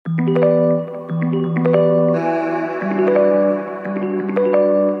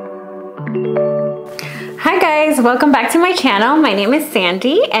guys, welcome back to my channel. My name is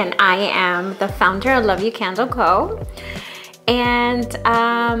Sandy and I am the founder of Love You Candle Co. And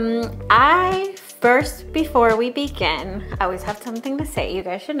before we begin, I always have something to say. You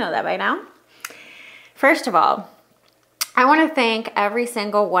guys should know that by now. First of all, I want to thank every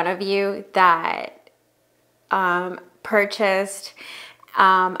single one of you that purchased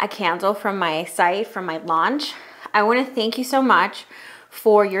a candle from my site, from my launch. I want to thank you so much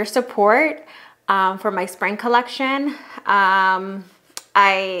for your support for my spring collection. I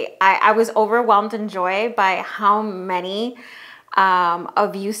was overwhelmed in joy by how many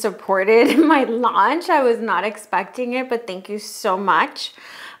of you supported my launch. I was not expecting it, but thank you so much.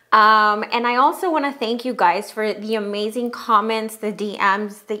 And I also want to thank you guys for the amazing comments, the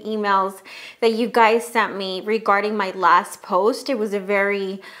DMs, the emails that you guys sent me regarding my last post. It was a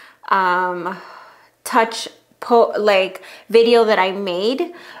very video that I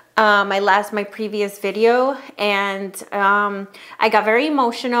made, my previous video, and I got very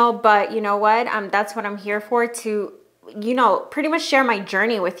emotional, but you know what, that's what I'm here for, to pretty much share my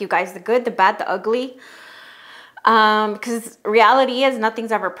journey with you guys, the good, the bad, the ugly, because reality is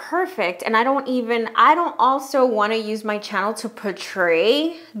nothing's ever perfect. And I don't also want to use my channel to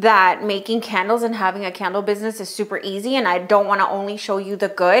portray that making candles and having a candle business is super easy, and I don't want to only show you the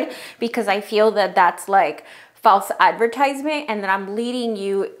good, because I feel that that's like false advertisement, and that I'm leading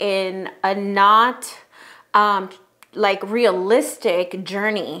you in a not like realistic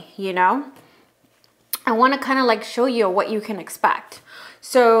journey. I want to kind of like show you what you can expect.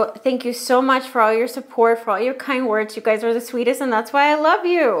 So thank you so much for all your support, for all your kind words. You guys are the sweetest, and that's why I love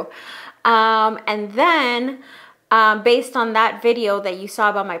you. And then based on that video that you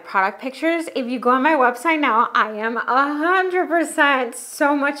saw about my product pictures, if you go on my website now, I am 100%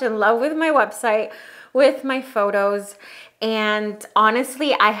 so much in love with my website, with my photos. And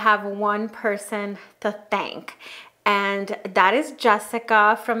honestly, I have one person to thank, and that is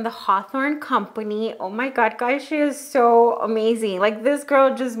Jessica from the Hawthorne Company. Oh my God, guys, she is so amazing. Like, this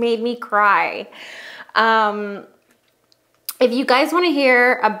girl just made me cry. If you guys want to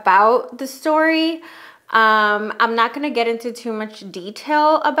hear about the story, I'm not going to get into too much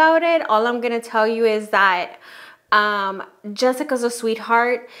detail about it. All I'm going to tell you is that Jessica's a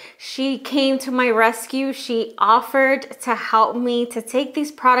sweetheart. She came to my rescue. She offered to help me to take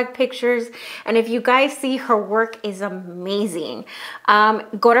these product pictures, and if you guys see, her work is amazing.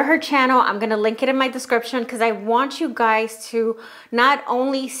 Go to her channel. I'm gonna link it in my description, because I want you guys to not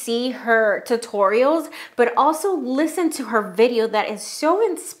only see her tutorials, but also listen to her video that is so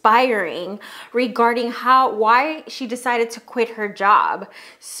inspiring regarding why she decided to quit her job.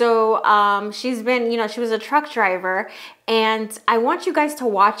 So she's been, she was a truck driver, and I want you guys to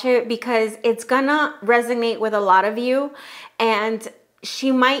watch it, because it's gonna resonate with a lot of you, and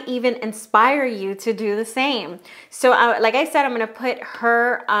she might even inspire you to do the same. So like I said, I'm gonna put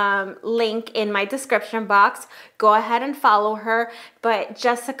her link in my description box. Go ahead and follow her. But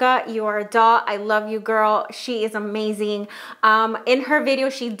Jessica, you are a doll. I love you, girl. She is amazing. In her video,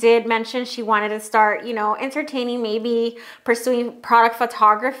 she did mention she wanted to start, entertaining, maybe pursuing product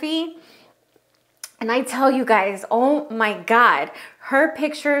photography. And I tell you guys, oh my God, her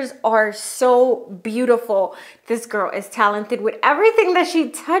pictures are so beautiful. This girl is talented with everything that she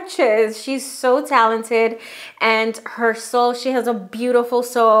touches. She's so talented, and her soul, she has a beautiful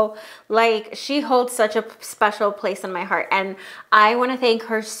soul. Like, she holds such a special place in my heart, and I want to thank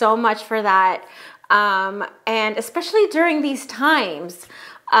her so much for that. And especially during these times.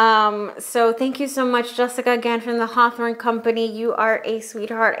 So thank you so much, Jessica, again, from the Hawthorne Company. You are a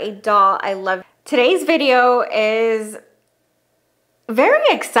sweetheart, a doll. I love you. Today's video is very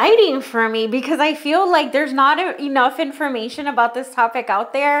exciting for me, because I feel like there's not enough information about this topic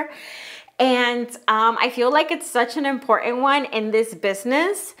out there. And I feel like it's such an important one in this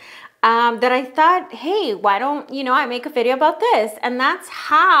business, that I thought, hey, why don't, I make a video about this? And that's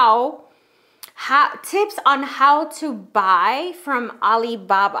tips on how to buy from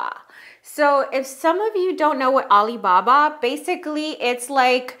Alibaba. So if some of you don't know what Alibaba, basically it's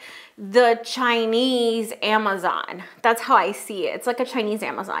like the Chinese Amazon. That's how I see it. It's like a Chinese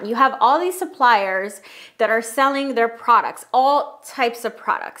Amazon. You have all these suppliers that are selling their products, all types of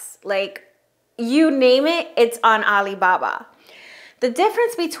products. Like, you name it, it's on Alibaba. The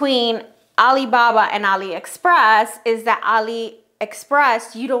difference between Alibaba and AliExpress is that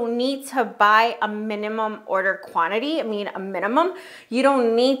AliExpress, you don't need to buy a minimum order quantity. I mean, a minimum, you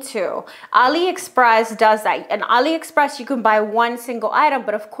don't need to. AliExpress does that. And AliExpress, you can buy one single item,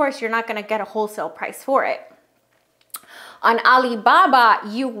 but of course, you're not going to get a wholesale price for it. On Alibaba,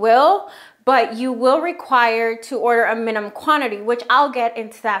 you will, but you will require to order a minimum quantity, which I'll get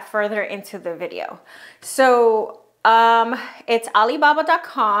into that further into the video. So it's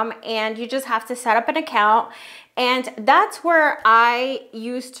alibaba.com, and you just have to set up an account. And that's where I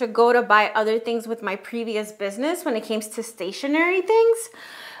used to go to buy other things with my previous business when it came to stationery things.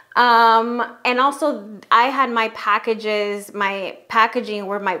 And also I had my packages, my packaging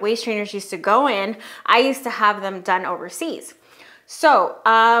where my waist trainers used to go in. I used to have them done overseas. So,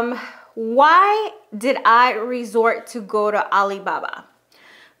 why did I resort to go to Alibaba?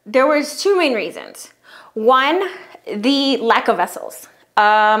 There was two main reasons. One, the lack of vessels.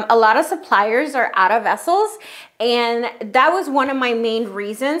 A lot of suppliers are out of vessels, and that was one of my main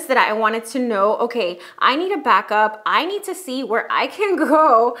reasons that I wanted to know, okay, I need a backup. I need to see where I can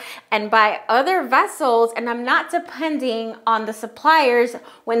go and buy other vessels, and I'm not depending on the suppliers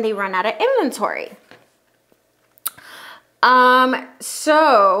when they run out of inventory.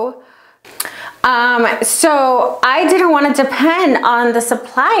 So I didn't want to depend on the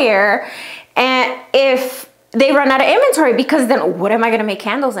supplier, and if they run out of inventory, because then what am I going to make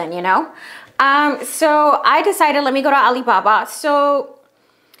candles in, you know? So I decided, let me go to Alibaba. So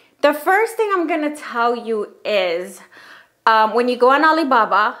the first thing I'm going to tell you is, when you go on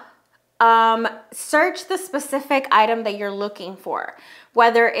Alibaba, search the specific item that you're looking for,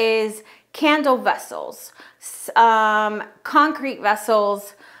 whether it is candle vessels, concrete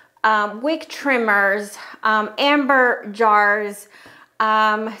vessels, wick trimmers, amber jars,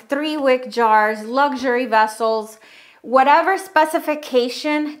 3-wick jars, luxury vessels, whatever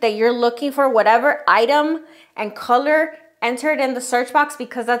specification that you're looking for, whatever item and color, enter it in the search box,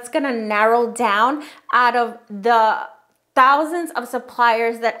 because that's going to narrow down out of the thousands of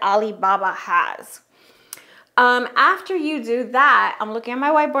suppliers that Alibaba has. After you do that, I'm looking at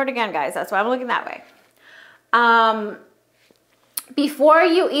my whiteboard again, guys. That's why I'm looking that way. Before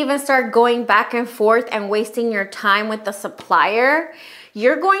you even start going back and forth and wasting your time with the supplier,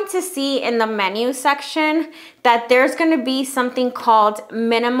 you're going to see in the menu section that there's going to be something called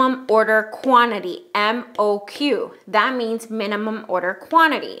minimum order quantity, MOQ. That means minimum order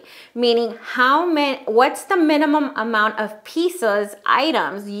quantity, meaning what's the minimum amount of pieces,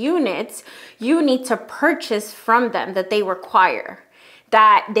 items, units you need to purchase from them that they require.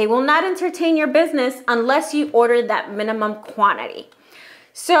 That they will not entertain your business unless you order that minimum quantity.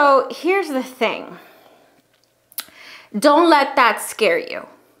 So here's the thing. Don't let that scare you.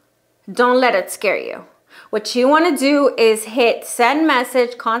 Don't let it scare you. What you want to do is hit send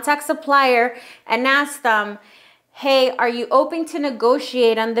message, contact supplier, and ask them, hey, are you open to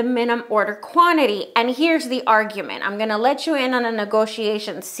negotiate on the minimum order quantity? And here's the argument. I'm going to let you in on a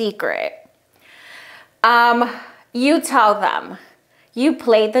negotiation secret. You tell them, you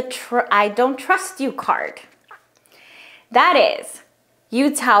play the I don't trust you card. That is,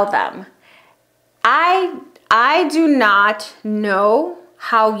 you tell them, I do not know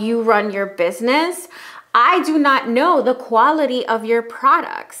how you run your business. I do not know the quality of your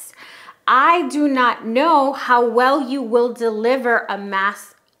products. I do not know how well you will deliver a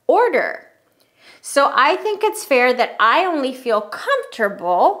mass order. So I think it's fair that I only feel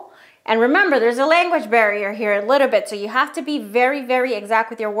comfortable. And remember, there's a language barrier here a little bit, so you have to be very, very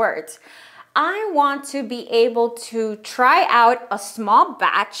exact with your words. I want to be able to try out a small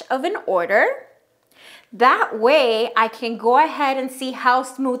batch of an order. That way I can go ahead and see how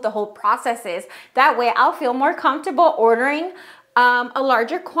smooth the whole process is. That way I'll feel more comfortable ordering a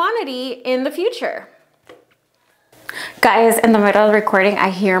larger quantity in the future. Guys, in the middle of the recording, I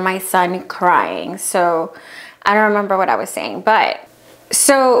hear my son crying. So I don't remember what I was saying, but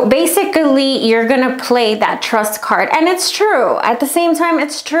so basically you're gonna play that trust card, and it's true. At the same time,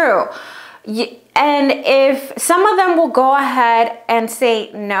 it's true. And if some of them will go ahead and say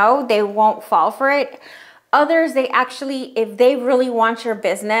no, they won't fall for it. Others, they actually, if they really want your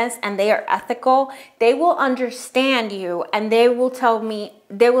business and they are ethical, they will understand you, and they will tell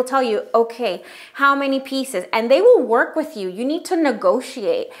you, okay, how many pieces, and they will work with you. You need to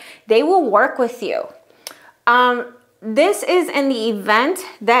negotiate. They will work with you. This is in the event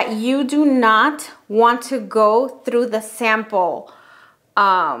that you do not want to go through the sample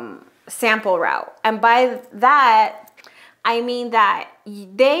route. And by that, I mean that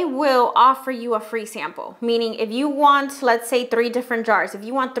they will offer you a free sample. Meaning if you want, let's say 3 different jars, if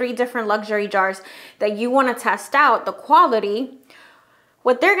you want 3 different luxury jars that you want to test out the quality,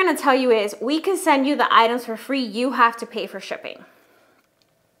 what they're going to tell you is, we can send you the items for free. You have to pay for shipping.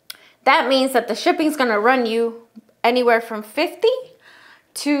 That means that the shipping is going to run you anywhere from $50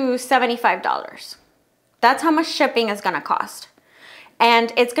 to $75. That's how much shipping is going to cost.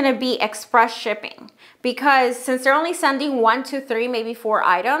 And it's going to be express shipping, because since they're only sending 1, 2, 3, maybe 4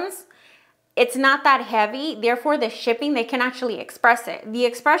 items, it's not that heavy. Therefore, the shipping, they can actually express it. The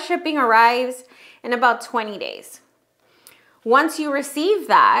express shipping arrives in about 20 days. Once you receive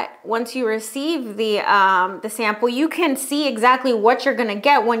that, once you receive the sample, you can see exactly what you're gonna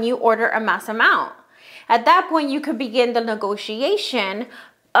get when you order a mass amount. At that point, you could begin the negotiation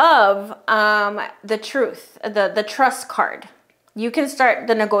of the trust card. You can start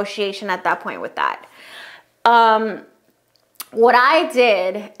the negotiation at that point with that. What I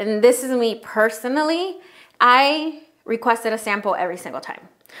did, and this is me personally, I requested a sample every single time.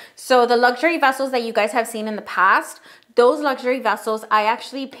 So the luxury vessels that you guys have seen in the past, those luxury vessels, I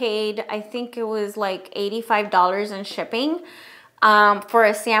actually paid, I think it was like $85 in shipping for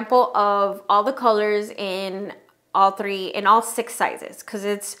a sample of all the colors in all 6 sizes,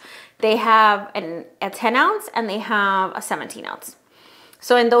 because they have a 10 ounce and they have a 17 ounce.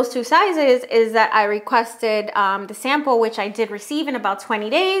 So in those 2 sizes is that I requested the sample, which I did receive in about 20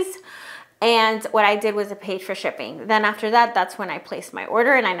 days. And what I did was I paid for shipping. Then after that, that's when I placed my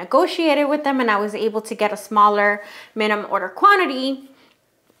order and I negotiated with them, and I was able to get a smaller minimum order quantity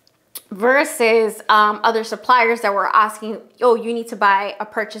versus other suppliers that were asking, oh, you need to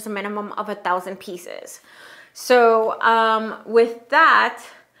purchase a minimum of 1,000 pieces. So with that,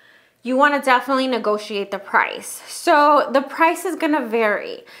 you want to definitely negotiate the price. So the price is going to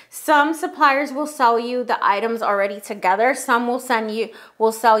vary. Some suppliers will sell you the items already together. Some will sell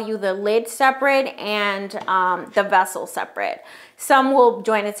you the lid separate and the vessel separate. Some will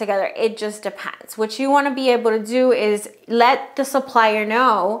join it together. It just depends. What you want to be able to do is let the supplier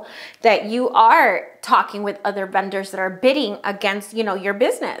know that you are talking with other vendors that are bidding against, your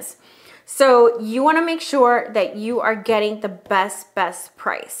business. So you want to make sure that you are getting the best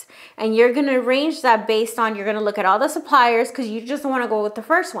price, and you're going to arrange that based on, you're going to look at all the suppliers, because you just don't want to go with the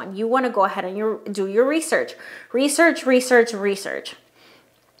first one. You want to go ahead and do your research.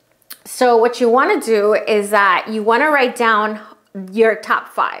 So what you want to do is that you want to write down your top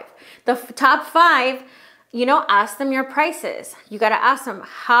 5. The top 5, ask them your prices. You got to ask them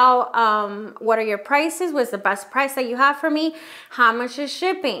what are your prices? What's the best price that you have for me? How much is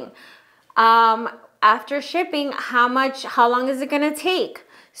shipping? After shipping, how long is it going to take?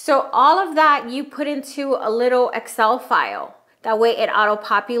 So all of that you put into a little Excel file. That way it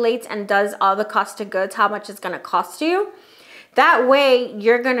auto-populates and does all the cost of goods, how much it's going to cost you. That way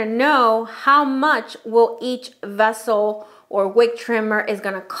you're going to know how much will each vessel or wig trimmer is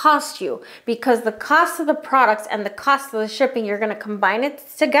going to cost you, because the cost of the products and the cost of the shipping, you're going to combine it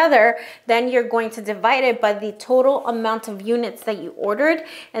together. Then you're going to divide it by the total amount of units that you ordered,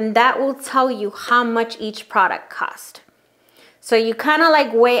 and that will tell you how much each product cost. So you kind of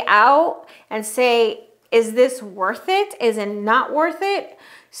like weigh out and say, is this worth it? Is it not worth it?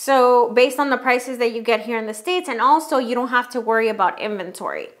 So based on the prices that you get here in the States, and also you don't have to worry about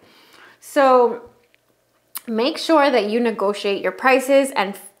inventory. So make sure that you negotiate your prices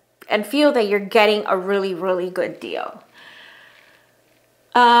and feel that you're getting a really good deal.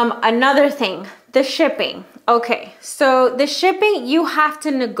 Another thing, the shipping. Okay, so the shipping, you have to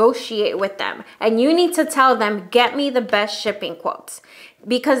negotiate with them, and you need to tell them, get me the best shipping quotes,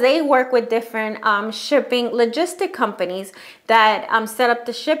 because they work with different shipping logistic companies that set up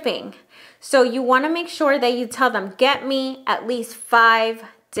the shipping. So you want to make sure that you tell them, get me at least 5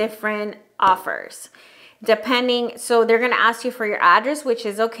 different offers. So they're going to ask you for your address, which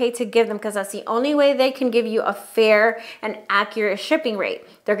is okay to give them, because that's the only way they can give you a fair and accurate shipping rate.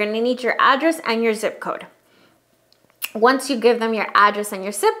 They're going to need your address and your zip code. Once you give them your address and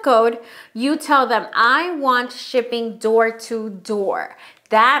your zip code, you tell them, I want shipping door to door.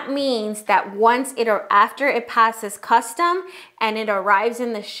 That means that after it passes custom and it arrives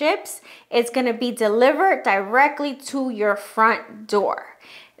in the ships, it's going to be delivered directly to your front door.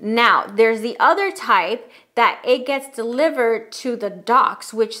 Now, there's the other type that it gets delivered to the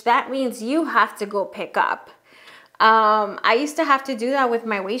docks, which that means you have to go pick up. I used to have to do that with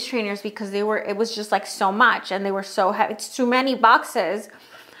my waist trainers, because it was just like so much, and they were so heavy. It's too many boxes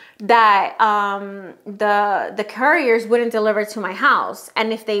that the couriers wouldn't deliver to my house,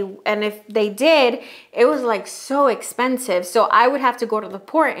 and if they did, it was like so expensive. So I would have to go to the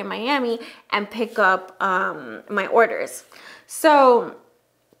port in Miami and pick up my orders. So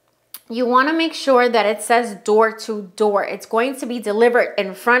you want to make sure that it says door to door. It's going to be delivered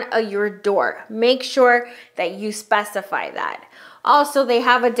in front of your door. Make sure that you specify that. Also, they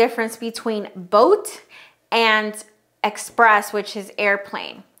have a difference between boat and express, which is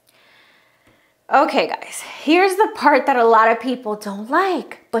airplane. Okay, guys, here's the part that a lot of people don't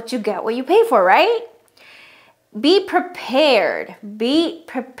like, but you get what you pay for, right? Be prepared. Be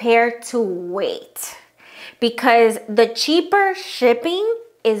prepared to wait, because the cheaper shipping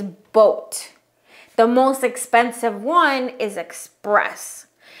is Boat. The most expensive one is Express.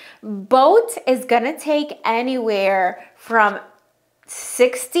 Boat is gonna take anywhere from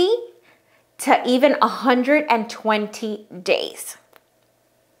 60 to even 120 days.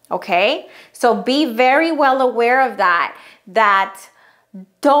 Okay, so be very well aware of that,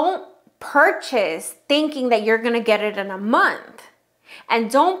 don't purchase thinking that you're gonna get it in a month.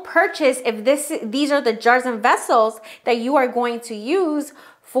 And don't purchase if these are the jars and vessels that you are going to use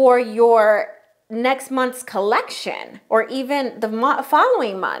for your next month's collection or even the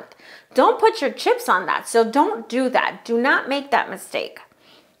following month. Don't put your chips on that. So don't do that. Do not make that mistake.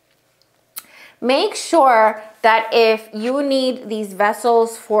 Make sure that if you need these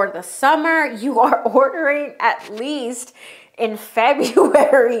vessels for the summer, you are ordering at least in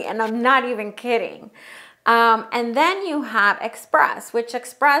February, and I'm not even kidding. And then you have Express, which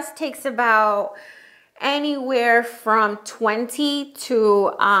Express takes about anywhere from 20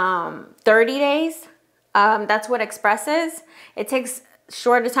 to 30 days. That's what Express is. It takes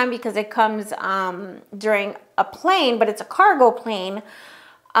shorter time because it comes during a plane, but it's a cargo plane.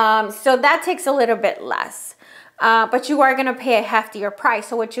 So that takes a little bit less. But you are going to pay a heftier price.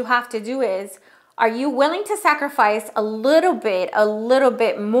 So what you have to do is, are you willing to sacrifice a little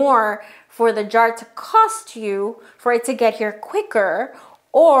bit more for the jar to cost you for it to get here quicker?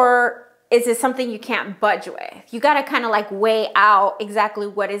 Or is it something you can't budge with? You got to kind of like weigh out exactly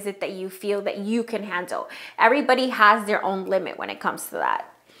what is it that you feel that you can handle. Everybody has their own limit when it comes to that.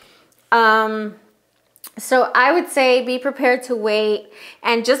 So I would say be prepared to wait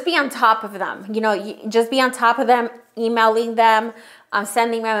and just be on top of them. You know, just be on top of them, emailing them,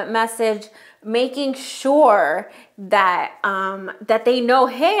 sending them a message, making sure that that they know,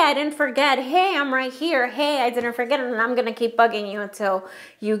 hey, I didn't forget. Hey, I'm right here. Hey, I didn't forget. And I'm going to keep bugging you until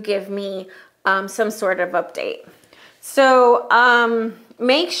you give me some sort of update. So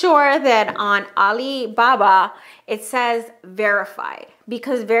make sure that on Alibaba, it says verified,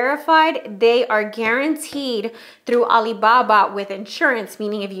 because verified, they are guaranteed through Alibaba with insurance,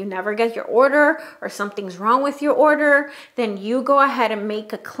 meaning if you never get your order or something's wrong with your order, then you go ahead and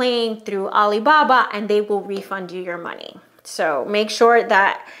make a claim through Alibaba and they will refund you your money. So make sure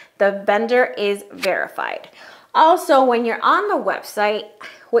that the vendor is verified. Also, when you're on the website,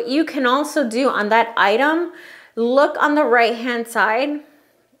 what you can also do on that item, look on the right-hand side.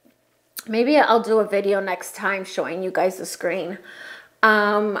 Maybe I'll do a video next time showing you guys the screen.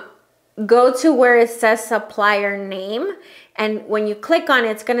 Go to where it says supplier name, and when you click on it,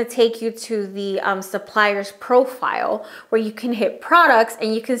 it's going to take you to the supplier's profile where you can hit products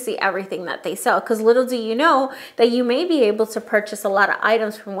and you can see everything that they sell. Because little do you know that you may be able to purchase a lot of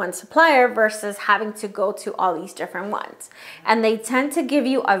items from one supplier versus having to go to all these different ones. And they tend to give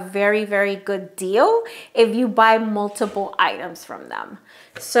you a very, very good deal if you buy multiple items from them.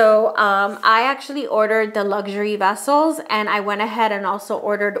 So I actually ordered the luxury vessels, and I went ahead and also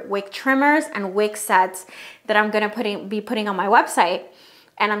ordered wick trimmers and wick sets that I'm going to be putting on my website,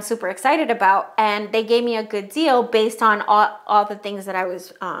 and I'm super excited about. And they gave me a good deal based on all the things that I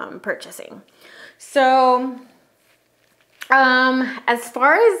was purchasing. So as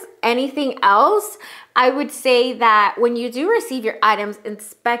far as anything else, I would say that when you do receive your items,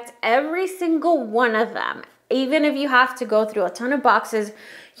 inspect every single one of them. Even if you have to go through a ton of boxes,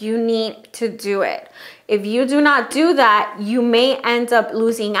 you need to do it. If you do not do that, you may end up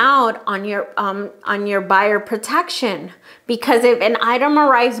losing out on your buyer protection, because if an item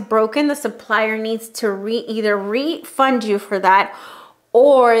arrives broken, the supplier needs to either refund you for that,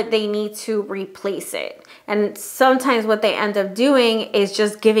 or they need to replace it. And sometimes what they end up doing is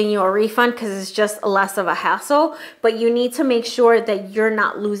just giving you a refund because it's just less of a hassle, but you need to make sure that you're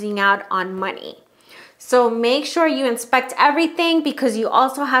not losing out on money. So make sure you inspect everything, because you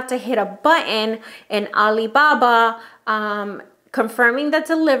also have to hit a button in Alibaba confirming the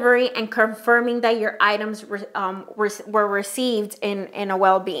delivery and confirming that your items were received in a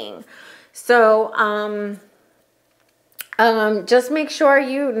well-being. So just make sure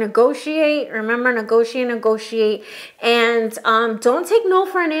you negotiate. Remember, negotiate, and don't take no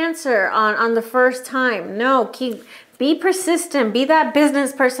for an answer on the first time. No, be persistent. Be that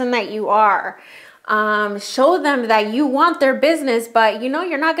business person that you are. Show them that you want their business, but you know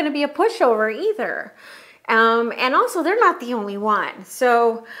you're not going to be a pushover either. And also, they're not the only one.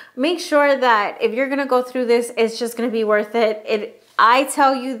 So make sure that if you're going to go through this, it's just going to be worth it. I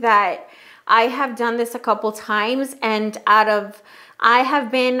tell you that I have done this a couple times, and I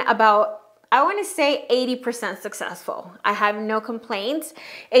have been about I want to say 80% successful. I have no complaints.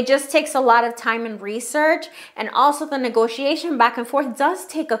 It just takes a lot of time and research, and also the negotiation back and forth does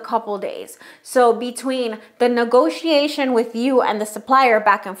take a couple days. So between the negotiation with you and the supplier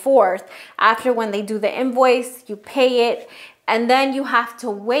back and forth, after when they do the invoice, you pay it, and then you have to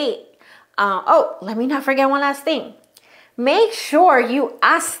wait. Oh, let me not forget one last thing. Make sure you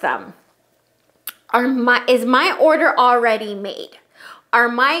ask them, is my order already made? Are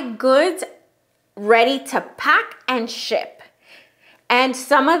my goods ready to pack and ship? And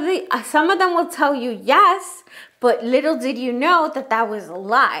some of them will tell you yes, but little did you know that that was a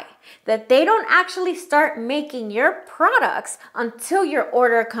lie, that they don't actually start making your products until your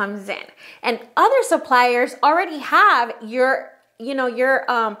order comes in. And other suppliers already have your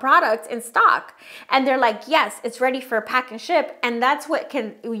products in stock, and they're like, yes, it's ready for pack and ship. And that's what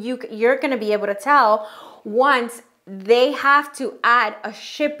you're going to be able to tell once they have to add a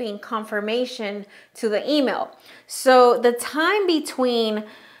shipping confirmation to the email. So the time between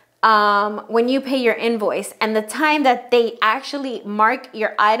when you pay your invoice and the time that they actually mark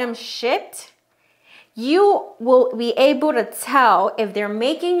your item shipped, you will be able to tell if they're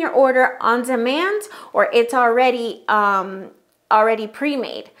making your order on demand or it's already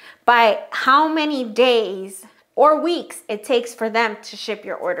pre-made by how many days or weeks it takes for them to ship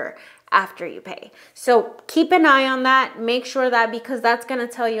your order after you pay. So keep an eye on that. Make sure that, because that's going to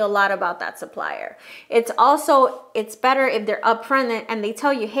tell you a lot about that supplier. It's better if they're upfront and they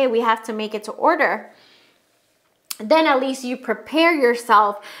tell you, hey, we have to make it to order. Then at least you prepare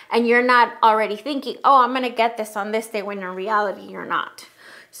yourself and you're not already thinking, oh, I'm going to get this on this day, when in reality you're not.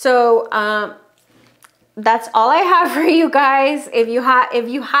 So that's all I have for you guys. If you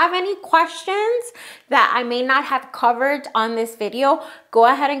have any questions that I may not have covered on this video, go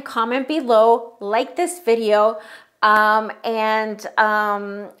ahead and comment below, like this video. I'm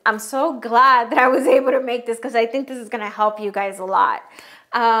so glad that I was able to make this, because I think this is going to help you guys a lot.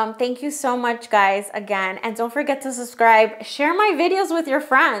 Thank you so much, guys, again. And don't forget to subscribe. Share my videos with your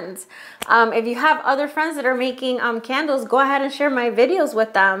friends. If you have other friends that are making candles, go ahead and share my videos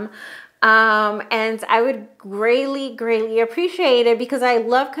with them. And I would greatly appreciate it, because I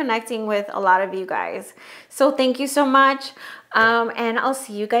love connecting with a lot of you guys. So thank you so much. And I'll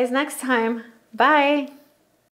see you guys next time. Bye.